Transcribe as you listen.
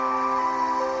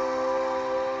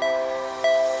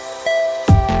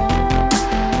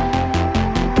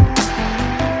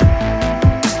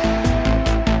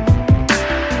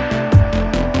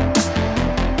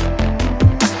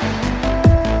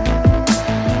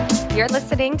You're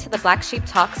listening to the Black Sheep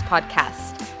Talks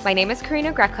podcast. My name is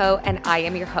Karina Greco, and I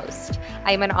am your host.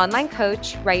 I am an online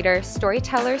coach, writer,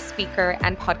 storyteller, speaker,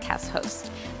 and podcast host.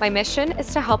 My mission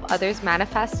is to help others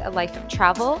manifest a life of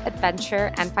travel,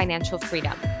 adventure, and financial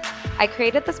freedom. I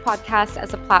created this podcast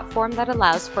as a platform that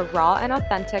allows for raw and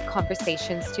authentic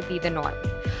conversations to be the norm.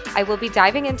 I will be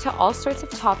diving into all sorts of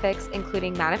topics,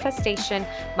 including manifestation,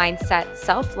 mindset,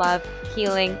 self-love,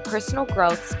 healing, personal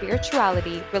growth,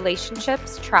 spirituality,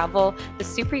 relationships, travel, the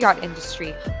super yacht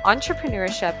industry,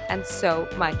 entrepreneurship, and so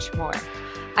much more.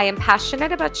 I am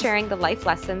passionate about sharing the life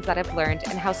lessons that I've learned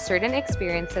and how certain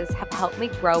experiences have helped me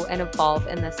grow and evolve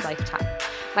in this lifetime.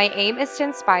 My aim is to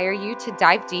inspire you to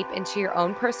dive deep into your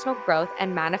own personal growth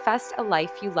and manifest a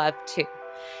life you love too.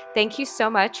 Thank you so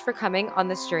much for coming on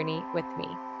this journey with me.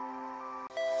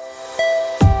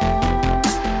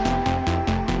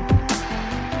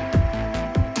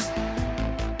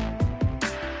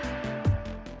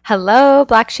 Hello,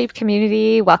 Black Sheep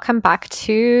community. Welcome back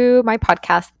to my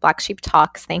podcast, Black Sheep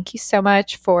Talks. Thank you so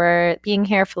much for being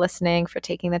here, for listening, for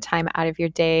taking the time out of your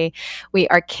day. We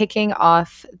are kicking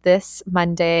off this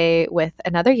Monday with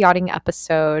another yachting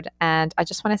episode. And I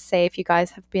just want to say, if you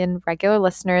guys have been regular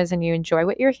listeners and you enjoy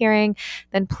what you're hearing,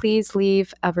 then please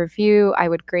leave a review. I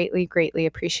would greatly, greatly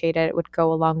appreciate it. It would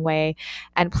go a long way.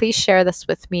 And please share this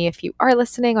with me if you are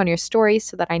listening on your stories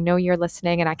so that I know you're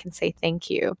listening and I can say thank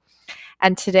you.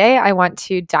 And today I want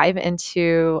to dive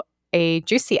into a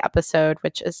juicy episode,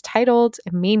 which is titled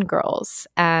Mean Girls,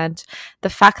 and the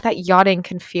fact that yachting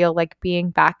can feel like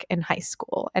being back in high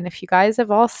school. And if you guys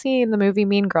have all seen the movie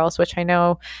Mean Girls, which I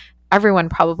know everyone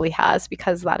probably has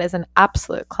because that is an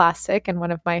absolute classic and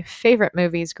one of my favorite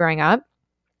movies growing up,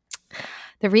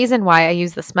 the reason why I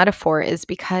use this metaphor is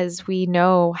because we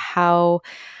know how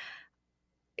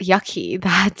yucky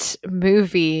that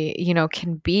movie,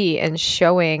 can be in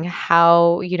showing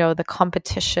how, the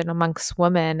competition amongst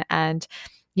women and,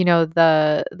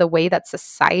 the way that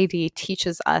society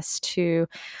teaches us to,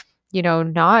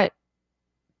 not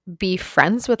be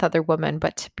friends with other women,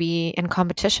 but to be in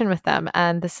competition with them.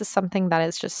 And this is something that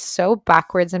is just so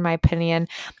backwards, in my opinion,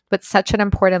 but such an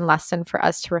important lesson for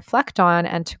us to reflect on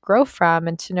and to grow from,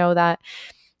 and to know that,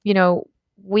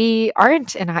 we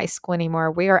aren't in high school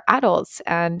anymore. We are adults,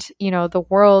 and, the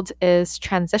world is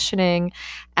transitioning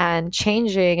and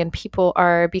changing, and people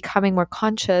are becoming more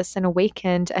conscious and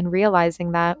awakened and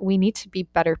realizing that we need to be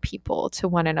better people to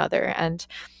one another. And,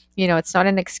 it's not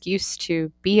an excuse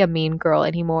to be a mean girl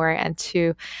anymore and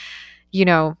to,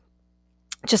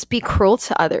 just be cruel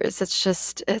to others.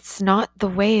 It's not the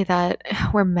way that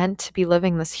we're meant to be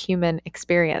living this human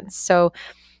experience. So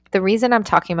the reason I'm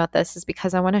talking about this is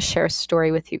because I want to share a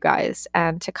story with you guys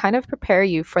and to kind of prepare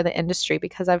you for the industry,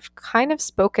 because I've kind of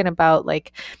spoken about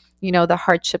the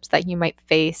hardships that you might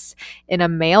face in a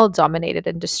male-dominated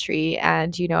industry.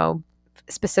 And,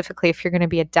 specifically if you're going to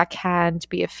be a deckhand,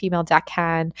 be a female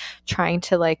deckhand, trying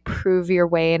to prove your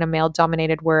way in a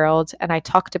male-dominated world. And I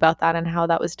talked about that and how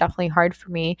that was definitely hard for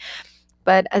me.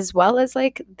 But as well as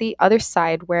the other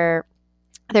side where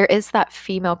there is that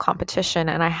female competition.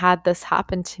 And I had this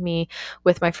happen to me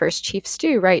with my first chief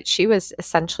stew, right? She was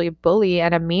essentially a bully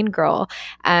and a mean girl,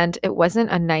 and it wasn't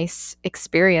a nice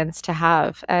experience to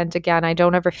have. And again, I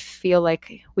don't ever feel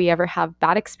like we ever have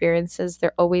bad experiences.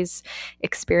 They're always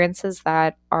experiences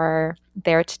that are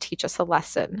there to teach us a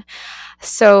lesson.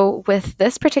 So with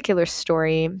this particular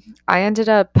story, I ended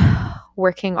up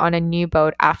working on a new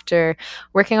boat after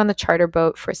working on the charter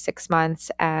boat for 6 months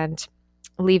and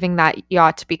leaving that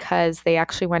yacht because they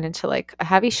actually went into a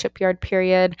heavy shipyard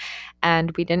period,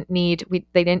 and they didn't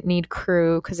need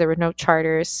crew because there were no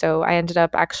charters. So I ended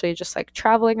up actually just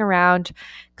traveling around,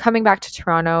 coming back to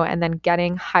Toronto, and then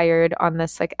getting hired on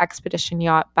this expedition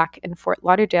yacht back in Fort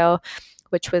Lauderdale,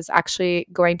 which was actually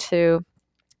going to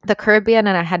the Caribbean.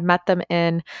 And I had met them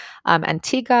in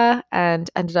Antigua and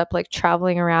ended up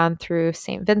traveling around through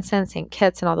St. Vincent, St.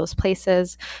 Kitts, and all those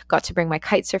places. Got to bring my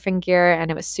kite surfing gear, and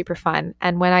it was super fun.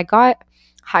 And when I got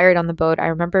hired on the boat, I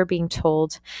remember being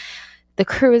told the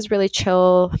crew is really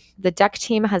chill. The deck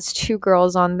team has 2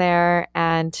 girls on there,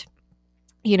 and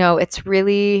it's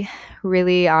really,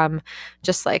 really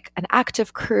just an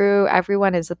active crew.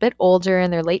 Everyone is a bit older,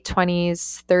 in their late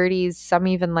 20s, 30s, some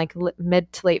even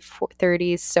mid to late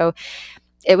 30s. So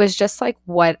it was just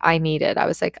what I needed. I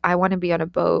was I want to be on a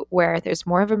boat where there's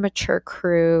more of a mature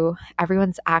crew.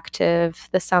 Everyone's active.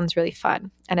 This sounds really fun.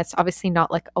 And it's obviously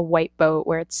not a white boat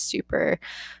where it's super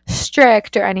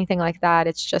strict or anything like that.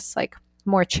 It's just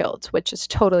more chilled, which is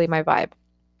totally my vibe.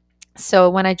 So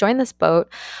when I joined this boat,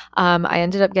 I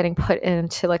ended up getting put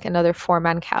into like another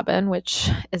four-man cabin, which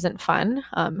isn't fun.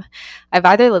 I've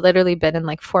either literally been in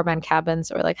like four-man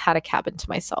cabins or like had a cabin to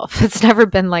myself. It's never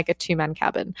been like a two-man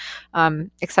cabin,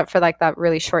 except for like that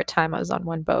really short time I was on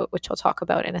one boat, which I'll talk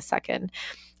about in a second.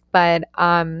 But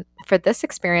for this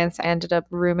experience, I ended up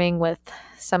rooming with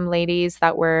some ladies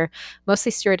that were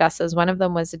mostly stewardesses. One of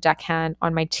them was a deckhand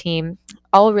on my team,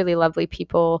 all really lovely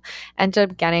people. Ended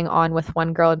up getting on with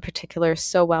one girl in particular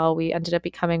so well. We ended up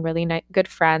becoming really good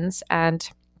friends. And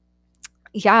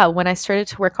yeah, when I started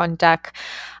to work on deck,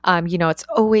 it's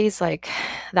always like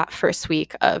that first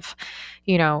week of,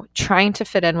 trying to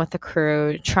fit in with the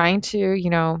crew, trying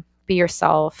to, be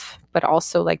yourself, but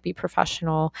also like be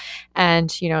professional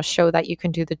and, show that you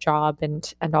can do the job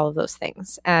and all of those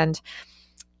things. And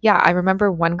yeah, I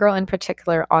remember one girl in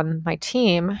particular on my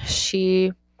team,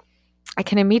 I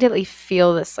can immediately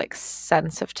feel this like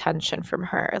sense of tension from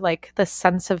her, like the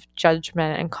sense of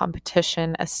judgment and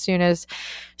competition as soon as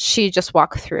she just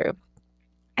walked through.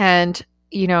 And,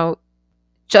 you know,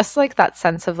 just like that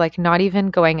sense of like not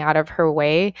even going out of her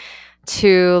way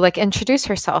to like introduce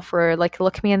herself or like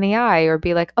look me in the eye or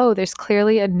be like, oh, there's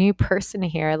clearly a new person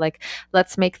here. Like,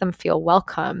 let's make them feel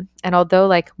welcome. And although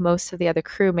like most of the other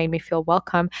crew made me feel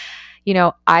welcome,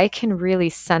 I can really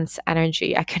sense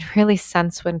energy. I can really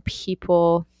sense when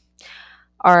people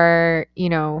are,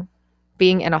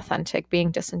 being inauthentic,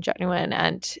 being disingenuine,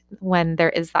 and when there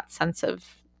is that sense of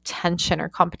tension or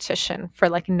competition for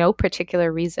like no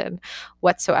particular reason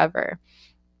whatsoever.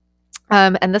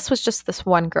 And this was just this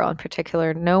one girl in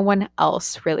particular, no one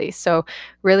else really. So,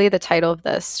 really, the title of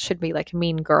this should be like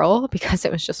Mean Girl because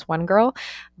it was just one girl.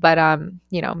 But,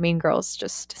 Mean Girls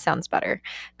just sounds better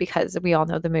because we all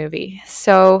know the movie.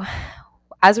 So,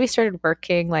 as we started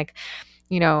working, like,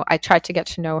 I tried to get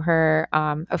to know her.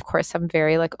 Of course, I'm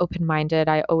very like open minded.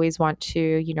 I always want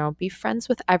to, be friends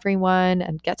with everyone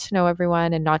and get to know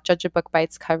everyone and not judge a book by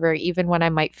its cover, even when I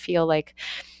might feel like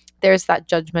there's that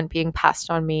judgment being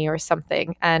passed on me or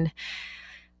something. And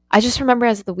I just remember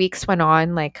as the weeks went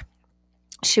on, like,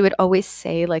 she would always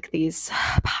say like these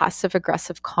passive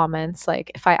aggressive comments, like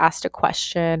if I asked a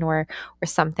question or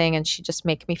something, and she'd just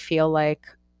make me feel like,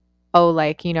 oh,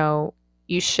 like,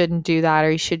 you shouldn't do that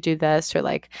or you should do this, or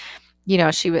like,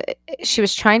 she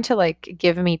was trying to like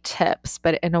give me tips,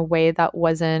 but in a way that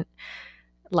wasn't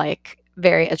like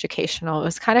very educational. It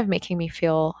was kind of making me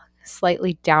feel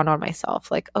slightly down on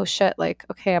myself, like, oh shit, like,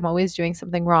 okay, I'm always doing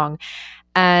something wrong.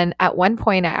 And at one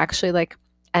point I actually like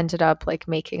ended up like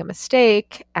making a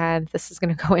mistake, and this is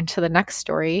going to go into the next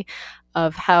story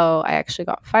of how I actually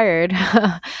got fired.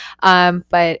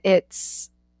 But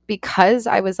it's because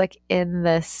I was like in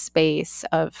this space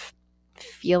of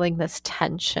feeling this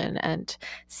tension and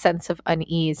sense of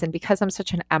unease. And because I'm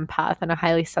such an empath and a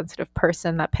highly sensitive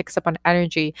person that picks up on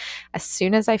energy, as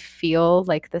soon as I feel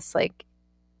like this, like,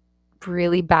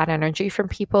 really bad energy from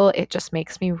people, it just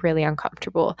makes me really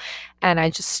uncomfortable. And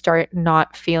I just start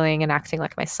not feeling and acting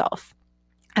like myself.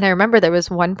 And I remember there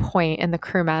was one point in the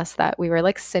crew mess that we were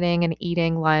like sitting and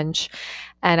eating lunch.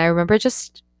 And I remember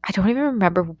I don't even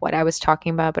remember what I was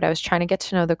talking about, but I was trying to get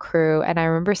to know the crew. And I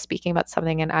remember speaking about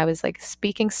something and I was like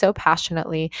speaking so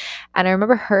passionately. And I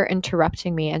remember her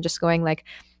interrupting me and just going like,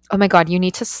 oh my God, you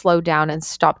need to slow down and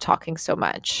stop talking so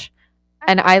much.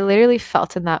 And I literally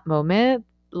felt in that moment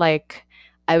like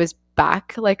I was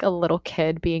back like a little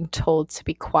kid being told to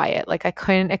be quiet. Like I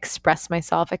couldn't express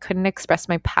myself, I couldn't express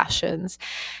my passions.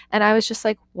 And I was just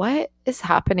like, what is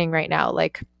happening right now?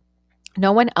 Like,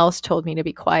 no one else told me to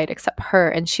be quiet except her.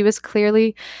 And she was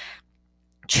clearly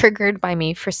triggered by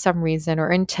me for some reason or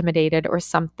intimidated or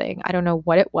something. I don't know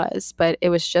what it was, but it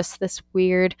was just this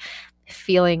weird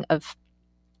feeling of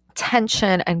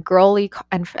tension and girly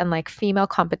and like female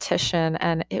competition,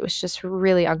 and it was just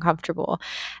really uncomfortable.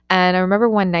 And I remember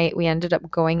one night we ended up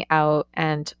going out,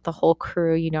 and the whole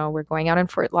crew, we're going out in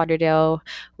Fort Lauderdale,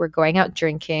 we're going out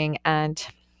drinking, and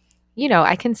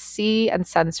I can see and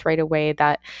sense right away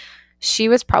that she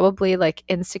was probably like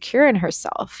insecure in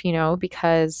herself,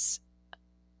 because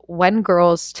when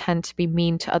girls tend to be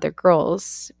mean to other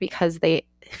girls because they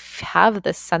have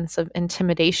this sense of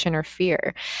intimidation or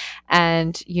fear.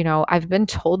 And, I've been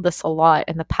told this a lot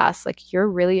in the past, like, you're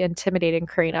really intimidating,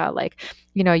 Karina. Like,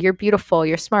 you're beautiful,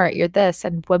 you're smart, you're this,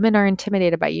 and women are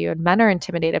intimidated by you and men are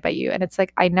intimidated by you. And it's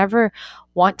like, I never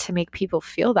want to make people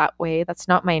feel that way. That's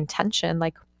not my intention.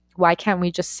 Like, why can't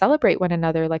we just celebrate one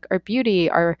another, like our beauty,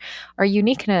 our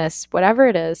uniqueness, whatever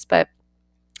it is? But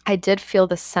I did feel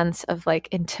the sense of like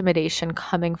intimidation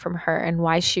coming from her and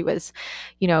why she was,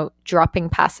 dropping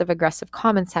passive aggressive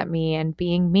comments at me and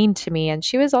being mean to me. And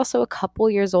she was also a couple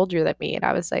years older than me. And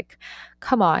I was like,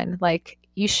 come on, like,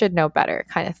 you should know better,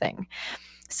 kind of thing.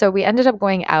 So we ended up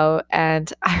going out,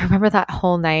 and I remember that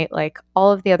whole night, like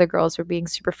all of the other girls were being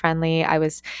super friendly. I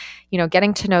was,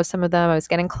 getting to know some of them. I was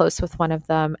getting close with one of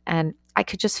them, and I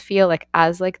could just feel like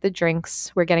as like the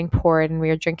drinks were getting poured and we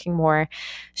were drinking more,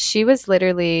 she was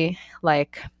literally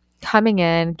like coming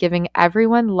in, giving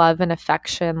everyone love and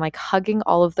affection, like hugging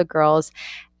all of the girls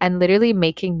and literally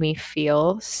making me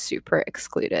feel super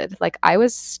excluded. Like I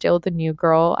was still the new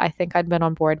girl. I think I'd been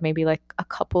on board maybe like a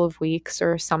couple of weeks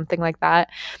or something like that.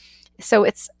 So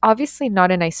it's obviously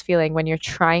not a nice feeling when you're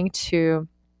trying to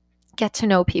get to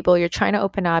know people, you're trying to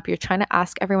open up, you're trying to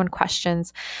ask everyone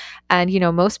questions. And,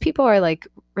 most people are like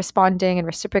responding and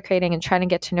reciprocating and trying to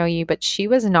get to know you, but she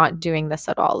was not doing this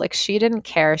at all. Like she didn't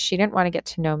care. She didn't want to get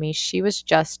to know me. She was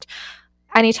just,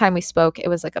 anytime we spoke, it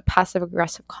was like a passive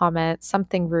aggressive comment,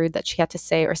 something rude that she had to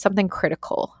say, or something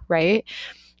critical, right?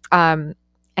 Um,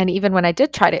 and even when I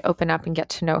did try to open up and get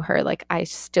to know her, like I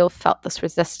still felt this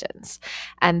resistance.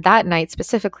 And that night,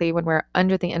 specifically, when we're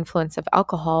under the influence of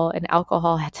alcohol, and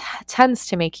alcohol tends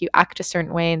to make you act a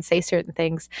certain way and say certain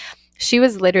things, she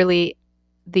was literally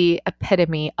the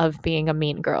epitome of being a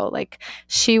mean girl. Like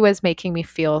she was making me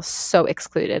feel so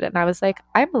excluded. And I was like,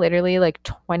 I'm literally like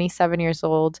 27 years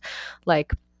old.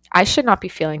 Like, I should not be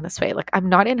feeling this way. Like, I'm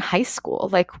not in high school.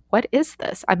 Like, what is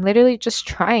this? I'm literally just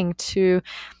trying to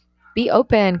be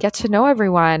open, get to know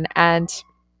everyone. And,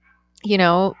 you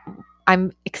know,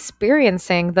 I'm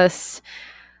experiencing this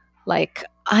like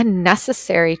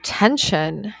unnecessary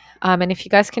tension. And if you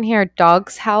guys can hear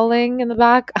dogs howling in the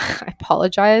back, I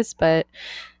apologize, but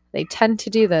they tend to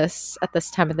do this at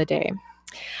this time of the day.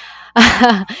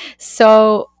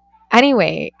 So,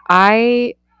 anyway,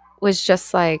 I was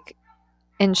just like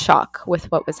in shock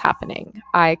with what was happening.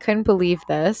 I couldn't believe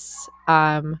this.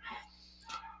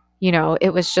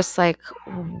 It was just like,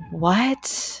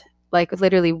 what? Like,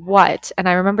 literally, what? And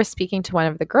I remember speaking to one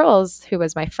of the girls who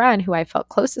was my friend, who I felt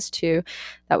closest to,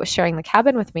 that was sharing the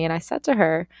cabin with me. And I said to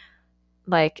her,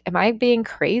 like, am I being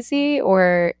crazy,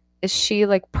 or is she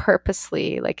like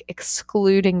purposely like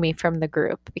excluding me from the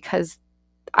group? Because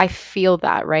I feel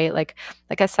that, right? Like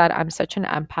I said, I'm such an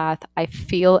empath. I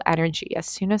feel energy. As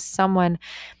soon as someone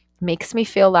makes me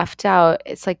feel left out,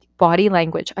 it's like body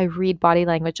language. I read body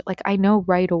language. Like I know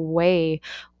right away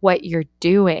what you're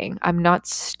doing. I'm not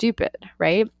stupid,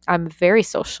 right? I'm very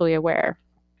socially aware.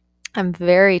 I'm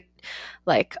very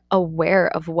like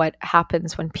aware of what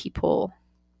happens when people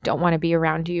don't want to be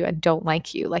around you and don't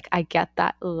like you. Like I get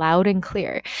that loud and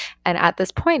clear. And at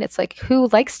this point, it's like, who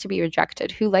likes to be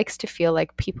rejected? Who likes to feel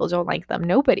like people don't like them?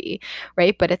 Nobody,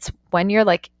 right? But it's when you're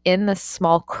like in this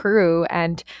small crew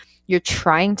and you're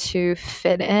trying to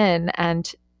fit in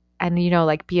and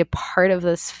like be a part of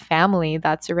this family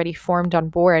that's already formed on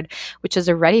board, which is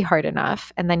already hard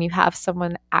enough, and then you have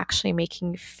someone actually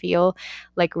making you feel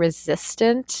like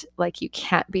resistant, like you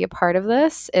can't be a part of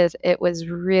this. It was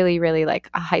really, really like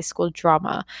a high school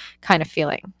drama kind of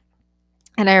feeling.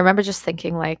 And I remember just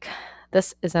thinking like,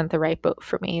 this isn't the right boat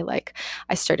for me. Like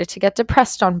I started to get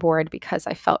depressed on board because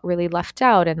I felt really left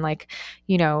out, and like,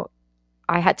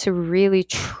 I had to really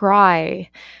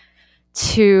try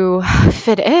to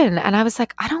fit in. And I was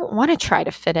like, I don't want to try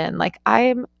to fit in. Like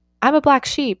I'm a black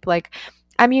sheep. Like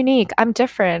I'm unique. I'm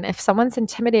different. If someone's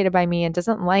intimidated by me and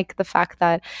doesn't like the fact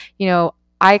that,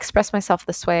 I express myself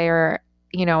this way, or,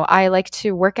 I like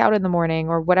to work out in the morning,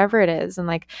 or whatever it is. And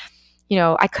like,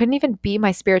 I couldn't even be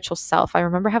my spiritual self. I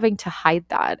remember having to hide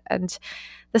that. And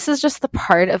this is just the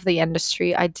part of the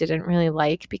industry I didn't really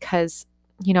like, because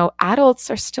adults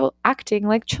are still acting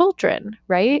like children,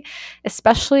 right?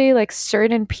 Especially like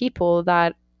certain people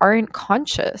that aren't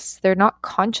conscious. They're not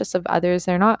conscious of others.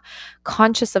 They're not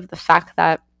conscious of the fact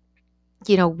that,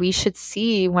 we should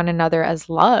see one another as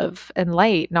love and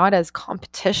light, not as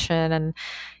competition and,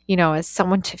 as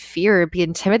someone to fear, be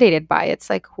intimidated by. It's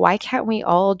like, why can't we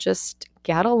all just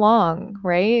get along,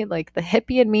 right? Like the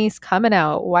hippie in me's coming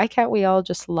out. Why can't we all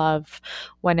just love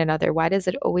one another? Why does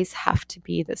it always have to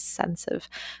be this sense of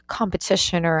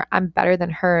competition, or I'm better than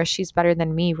her, she's better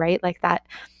than me, right? Like that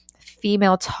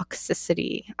female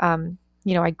toxicity.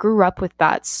 I grew up with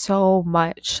that so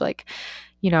much, like,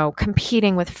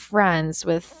 competing with friends,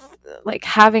 with like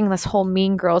having this whole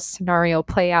mean girls scenario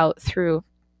play out throughout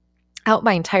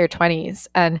my entire 20s.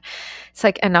 And it's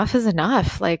like, enough is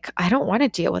enough. Like, I don't want to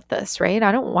deal with this, right?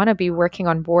 I don't want to be working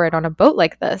on board on a boat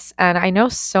like this. And I know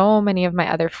so many of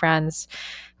my other friends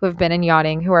who have been in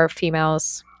yachting, who are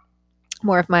females,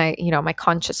 more of my, my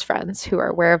conscious friends who are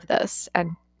aware of this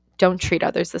and don't treat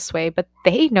others this way, but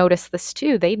they notice this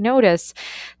too. They notice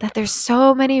that there's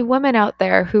so many women out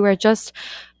there who are just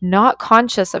not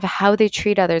conscious of how they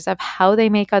treat others, of how they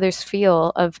make others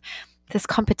feel, of this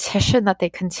competition that they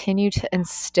continue to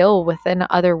instill within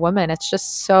other women. It's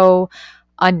just so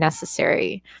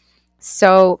unnecessary.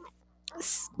 So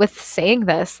with saying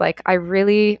this, like, I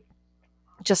really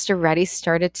just already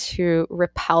started to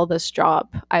repel this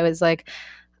job. I was like,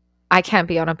 I can't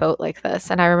be on a boat like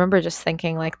this. And I remember just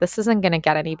thinking, like, this isn't going to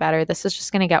get any better. This is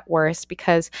just going to get worse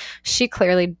because she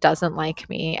clearly doesn't like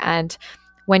me. And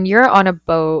when you're on a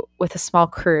boat with a small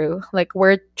crew, like,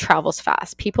 word travels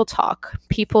fast. People talk.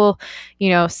 People,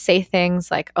 say things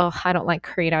like, oh, I don't like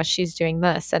Karina. She's doing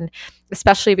this. And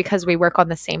especially because we work on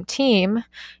the same team,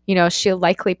 she'll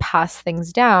likely pass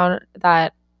things down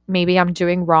that maybe I'm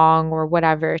doing wrong or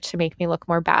whatever to make me look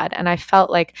more bad. And I felt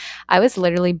like I was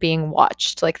literally being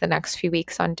watched like the next few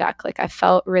weeks on deck. Like, I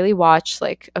felt really watched,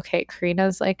 like, okay,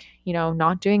 Karina's like,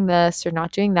 not doing this or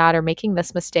not doing that or making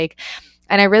this mistake.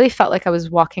 And I really felt like I was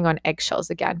walking on eggshells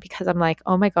again because I'm like,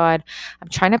 oh my God, I'm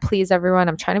trying to please everyone.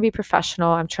 I'm trying to be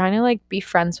professional. I'm trying to like be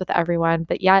friends with everyone.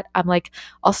 But yet I'm like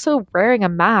also wearing a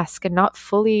mask and not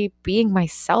fully being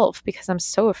myself because I'm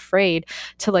so afraid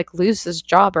to like lose this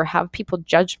job or have people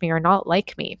judge me or not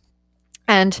like me.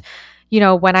 And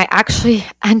when I actually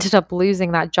ended up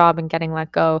losing that job and getting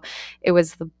let go, it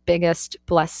was the biggest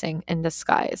blessing in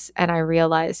disguise. And I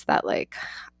realized that, like,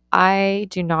 I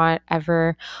do not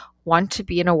ever want to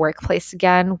be in a workplace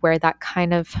again where that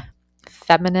kind of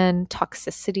feminine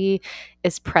toxicity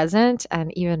is present,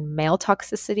 and even male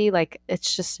toxicity. Like,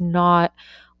 it's just not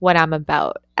what I'm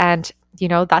about. And,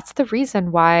 that's the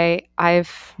reason why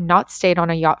I've not stayed on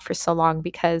a yacht for so long,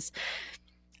 because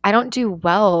I don't do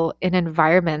well in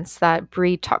environments that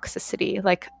breed toxicity.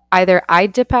 Like, either I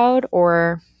dip out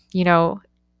or, the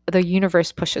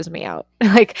universe pushes me out.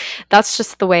 Like, that's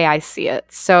just the way I see it.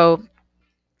 So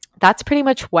that's pretty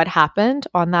much what happened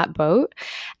on that boat.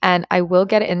 And I will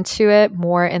get into it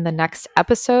more in the next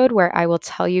episode where I will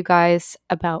tell you guys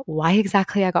about why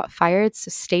exactly I got fired.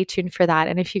 So stay tuned for that.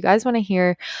 And if you guys want to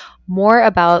hear more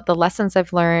about the lessons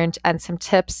I've learned and some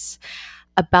tips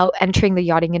about entering the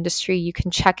yachting industry, you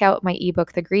can check out my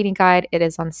ebook, The Greeting Guide. It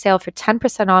is on sale for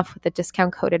 10% off with the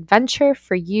discount code ADVENTURE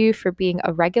for you for being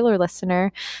a regular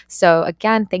listener. So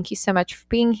again, thank you so much for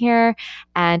being here.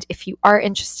 And if you are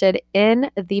interested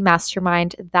in the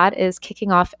mastermind, that is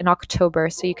kicking off in October.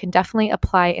 So you can definitely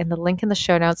apply in the link in the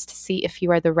show notes to see if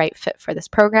you are the right fit for this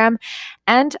program.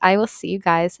 And I will see you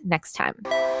guys next time.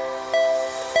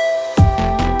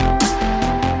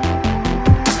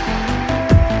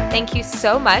 Thank you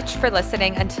so much for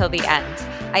listening until the end.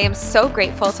 I am so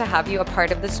grateful to have you a part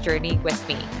of this journey with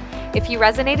me. If you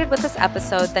resonated with this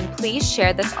episode, then please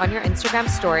share this on your Instagram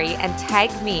story and tag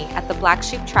me at the Black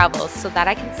Sheep Travels so that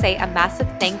I can say a massive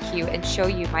thank you and show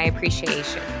you my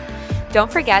appreciation.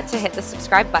 Don't forget to hit the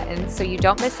subscribe button so you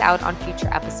don't miss out on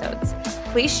future episodes.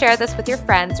 Please share this with your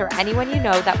friends or anyone you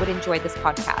know that would enjoy this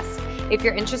podcast. If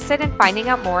you're interested in finding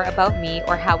out more about me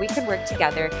or how we can work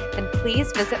together, then please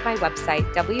visit my website,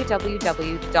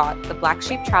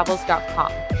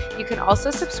 www.theblacksheeptravels.com. You can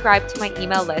also subscribe to my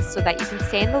email list so that you can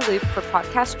stay in the loop for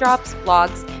podcast drops,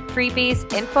 blogs, freebies,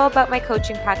 info about my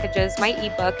coaching packages, my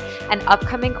ebook, and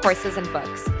upcoming courses and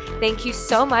books. Thank you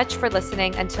so much for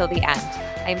listening until the end.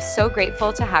 I am so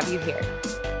grateful to have you here.